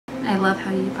I love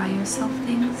how you buy yourself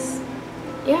things.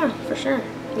 Yeah, for sure.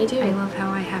 Me too. I love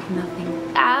how I have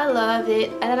nothing. I love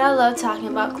it, and I love talking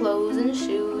about clothes and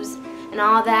shoes and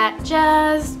all that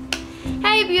jazz.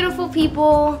 Hey beautiful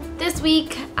people, this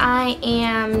week I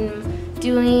am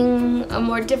doing a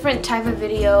more different type of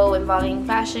video involving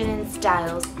fashion and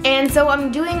styles. And so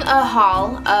I'm doing a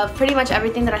haul of pretty much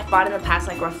everything that I've bought in the past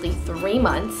like roughly 3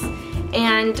 months.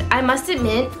 And I must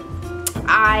admit,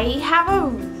 I have a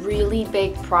really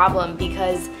big problem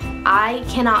because I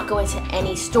cannot go into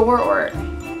any store or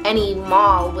any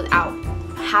mall without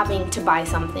having to buy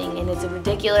something, and it's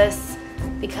ridiculous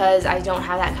because I don't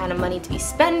have that kind of money to be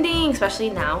spending, especially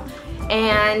now,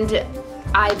 and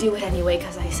I do it anyway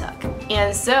because I suck.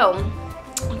 And so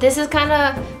this is kind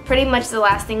of pretty much the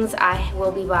last things I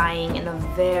will be buying in a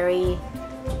very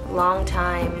long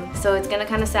time, so it's gonna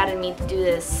kind of sadden me to do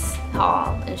this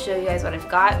haul and show you guys what I've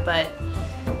got, but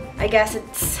I guess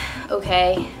it's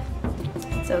okay.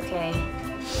 It's okay.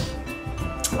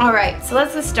 Alright, so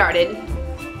let's get started.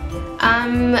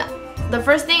 The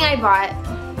first thing I bought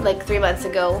like 3 months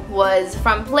ago was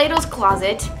from Plato's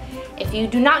Closet. If you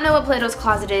do not know what Plato's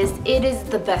Closet is, it is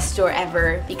the best store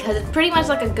ever because it's pretty much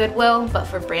like a Goodwill but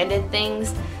for branded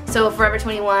things. So Forever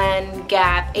 21,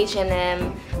 Gap,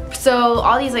 H&M. So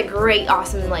all these like great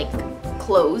awesome like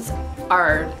clothes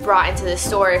are brought into the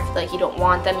store. If like you don't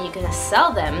want them, you can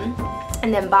sell them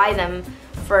and then buy them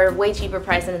for a way cheaper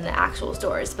price than in the actual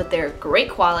stores, but they're great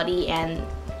quality and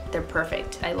they're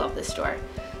perfect. I love this store.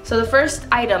 So the first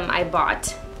item I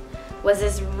bought was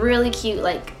this really cute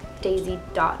like daisy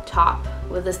dot top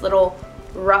with this little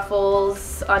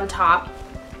ruffles on top,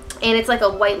 and it's like a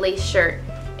white lace shirt,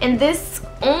 and this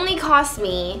only cost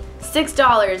me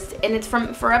 $6 and it's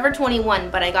from Forever 21,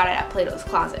 but I got it at Plato's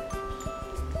Closet.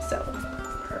 So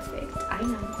perfect, I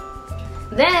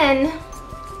know. Then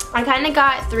I kind of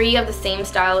got 3 of the same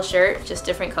style shirt, just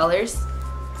different colors,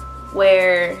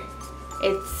 where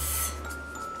it's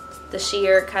the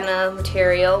sheer kind of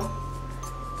material,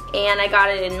 and I got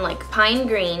it in like pine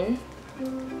green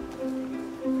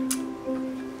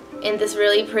in this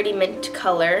really pretty mint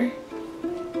color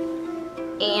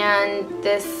and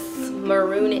this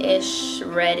maroonish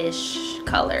reddish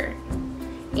color,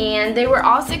 and they were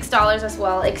all $6 as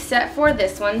well, except for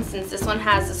this one, since this one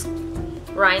has this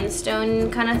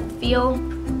rhinestone kind of feel.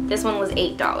 This one was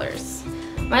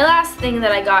 $8. My last thing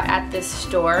that I got at this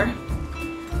store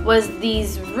was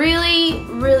these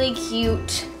really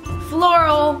cute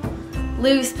floral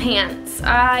loose pants.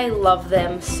 I love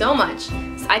them so much.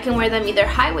 I can wear them either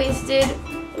high-waisted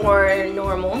or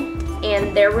normal,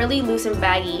 and they're really loose and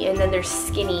baggy, and then they're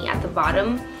skinny at the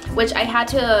bottom, which I had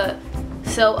to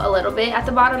sew a little bit at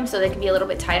the bottom so they can be a little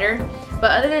bit tighter.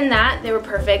 But other than that, they were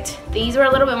perfect. These were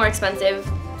a little bit more expensive.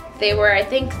 They were, I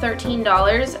think,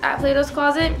 $13 at Plato's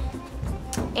Closet,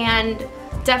 and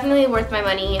definitely worth my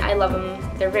money. I love them.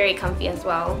 They're very comfy as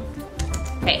well.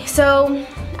 Okay, so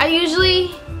I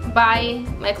usually buy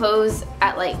my clothes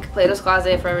at like Plato's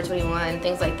Closet, Forever 21,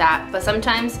 things like that, but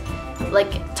sometimes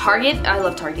like Target, I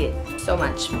love Target so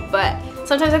much, but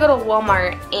sometimes I go to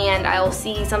Walmart and I'll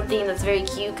see something that's very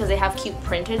cute because they have cute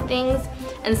printed things,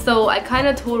 and so I kind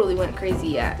of totally went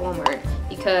crazy at Walmart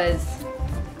because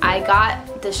I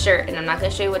got this shirt, and I'm not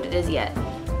going to show you what it is yet,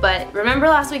 but remember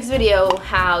last week's video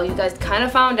how you guys kind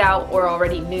of found out or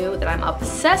already knew that I'm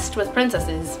obsessed with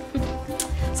princesses.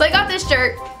 So I got this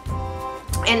shirt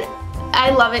and I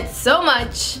love it so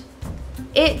much.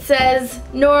 It says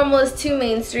normal is too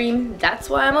mainstream, that's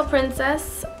why I'm a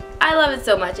princess. I love it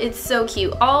so much. It's so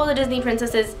cute. All the Disney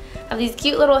princesses have these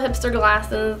cute little hipster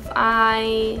glasses.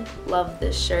 I love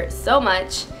this shirt so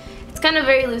much. It's kind of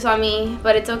very loose on me,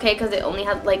 but it's okay because it only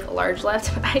had like a large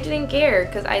left. I didn't care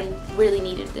because I really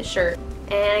needed this shirt,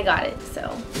 and I got it.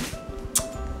 So,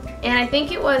 and I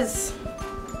think it was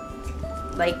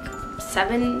like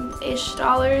 $7-ish.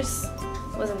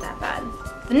 Wasn't that bad.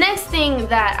 The next thing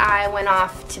that I went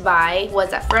off to buy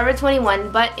was at Forever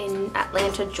 21, but in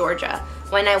Atlanta, Georgia.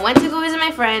 When I went to go visit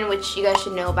my friend, which you guys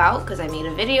should know about because I made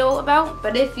a video about,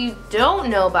 but if you don't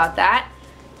know about that,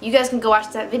 you guys can go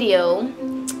watch that video,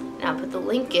 and I'll put the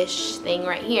link-ish thing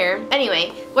right here.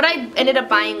 Anyway, what I ended up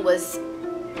buying was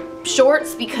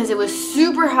shorts because it was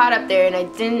super hot up there and I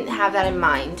didn't have that in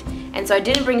mind, and so I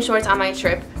didn't bring shorts on my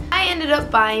trip. I ended up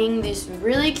buying these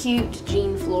really cute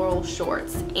jean floral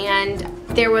shorts, and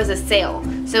there was a sale.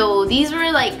 So these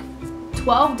were like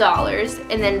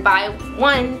 $12, and then buy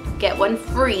one, get one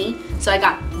free. So I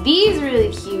got these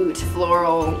really cute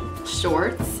floral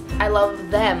shorts. I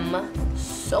love them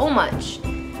so much.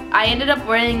 I ended up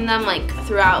wearing them like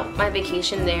throughout my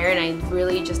vacation there, and I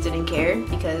really just didn't care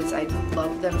because I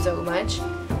love them so much.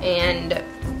 And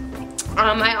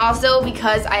I also,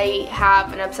 because I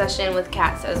have an obsession with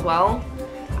cats as well,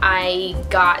 I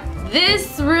got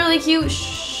this really cute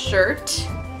shirt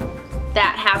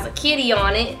that has a kitty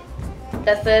on it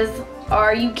that says,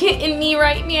 "Are you kidding me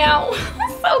right now?"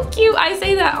 So cute. I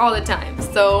say that all the time.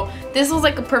 So this was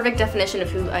like a perfect definition of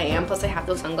who I am. Plus I have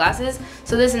those sunglasses.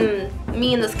 So this and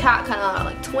me and this cat kind of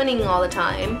like twinning all the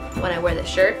time when I wear this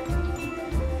shirt.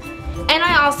 And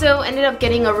I also ended up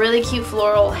getting a really cute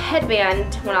floral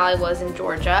headband when I was in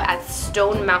Georgia at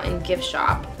Stone Mountain Gift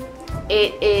Shop.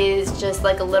 It is just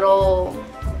like a little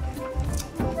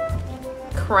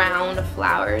crown of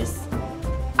flowers.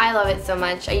 I love it so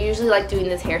much. I usually like doing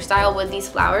this hairstyle with these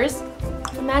flowers.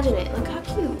 Imagine it, look how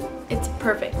cute. It's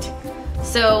perfect.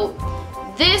 So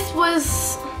this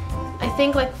was, I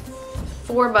think, like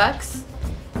 $4,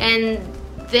 and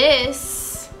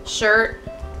this shirt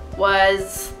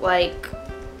was like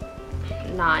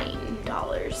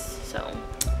 $9. So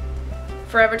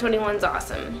Forever 21's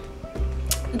awesome.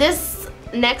 This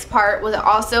next part was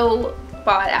also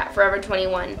bought at Forever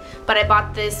 21, but I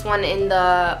bought this one in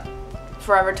the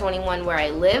Forever 21 where I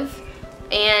live,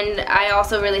 and I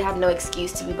also really had no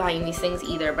excuse to be buying these things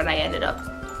either, but I ended up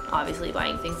obviously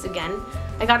buying things again.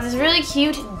 I got this really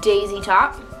cute daisy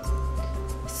top,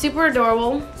 super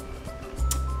adorable.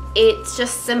 It's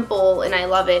just simple and I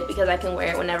love it because I can wear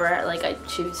it whenever like I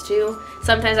choose to.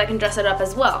 Sometimes I can dress it up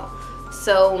as well.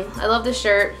 So I love this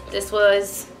shirt. This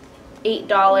was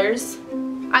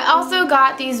 $8. I also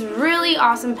got these really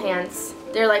awesome pants.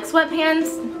 They're like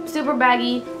sweatpants, super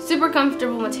baggy, super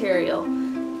comfortable material.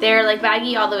 They're like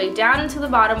baggy all the way down to the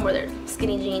bottom where they're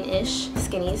skinny jean-ish,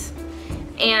 skinnies.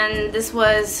 And this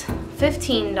was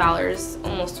 $15,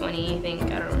 almost 20, I think.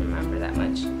 I don't remember that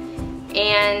much.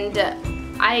 And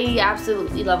I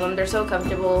absolutely love them. They're so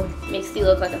comfortable. Makes you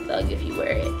look like a thug if you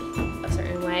wear it a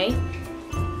certain way.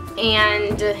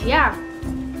 And yeah.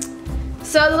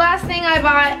 So the last thing I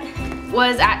bought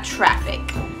was at Traffic.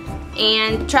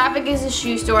 And Traffic is a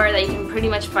shoe store that you can pretty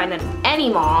much find at any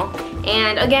mall.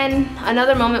 And again,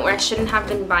 another moment where I shouldn't have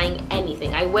been buying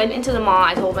anything. I went into the mall,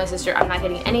 I told my sister I'm not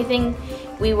getting anything.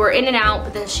 We were in and out,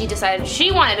 but then she decided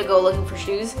she wanted to go looking for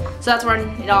shoes. So that's where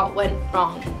it all went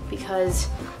wrong, because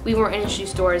we were in shoe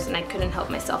stores and I couldn't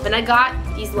help myself. And I got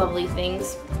these lovely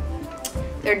things.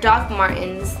 They're Doc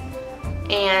Martens,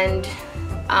 and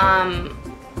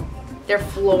they're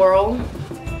floral.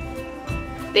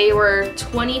 They were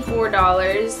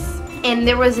 $24, and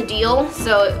there was a deal,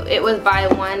 so it was buy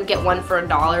one, get one for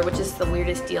 $1, which is the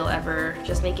weirdest deal ever.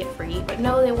 Just make it free. But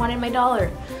no, they wanted my $1.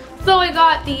 So I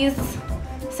got these.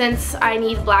 Since I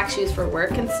need black shoes for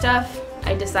work and stuff,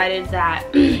 I decided that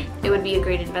it would be a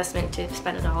great investment to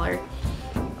spend $1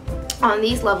 on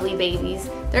these lovely babies.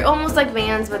 They're almost like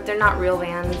Vans, but they're not real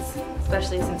Vans,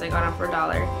 especially since I got them for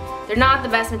 $1. They're not the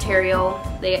best material.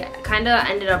 They kind of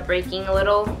ended up breaking a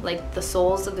little, like the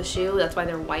soles of the shoe. That's why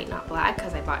they're white, not black,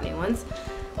 because I bought new ones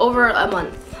over a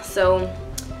month. So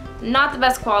not the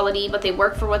best quality, but they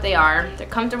work for what they are. They're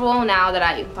comfortable now that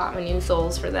I bought my new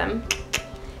soles for them.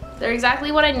 They're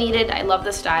exactly what I needed. I love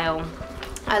the style.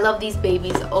 I love these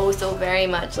babies oh so very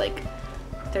much. Like,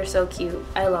 they're so cute.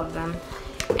 I love them.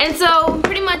 And so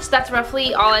pretty much that's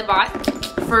roughly all I bought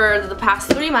for the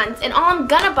past 3 months, and all I'm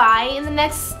gonna buy in the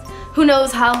next who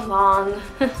knows how long.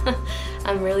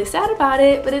 I'm really sad about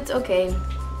it, but it's okay.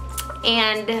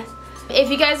 And if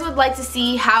you guys would like to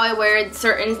see how I wear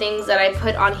certain things that I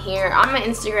put on here, on my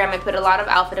Instagram I put a lot of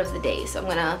outfit of the day. So I'm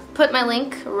gonna put my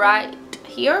link right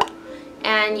here,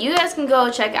 and you guys can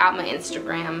go check out my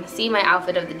Instagram, see my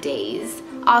outfit of the days.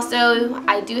 Also,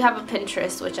 I do have a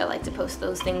Pinterest, which I like to post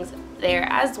those things there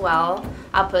as well.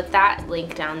 I'll put that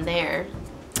link down there.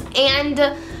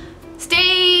 And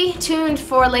stay tuned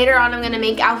for later on. I'm gonna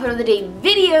make outfit of the day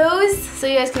videos so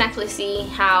you guys can actually see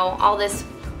how all this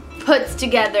puts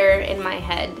together in my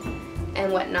head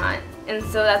and whatnot. And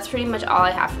so that's pretty much all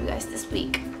I have for you guys this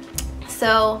week.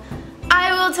 So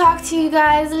I will talk to you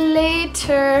guys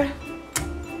later.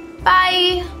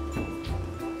 Bye.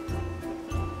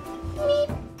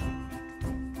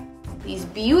 These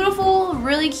beautiful,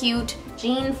 really cute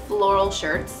jean floral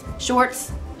shorts.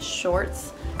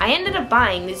 I ended up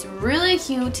buying this really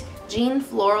cute jean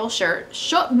floral shirt.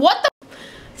 What the?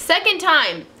 Second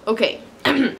time. Okay.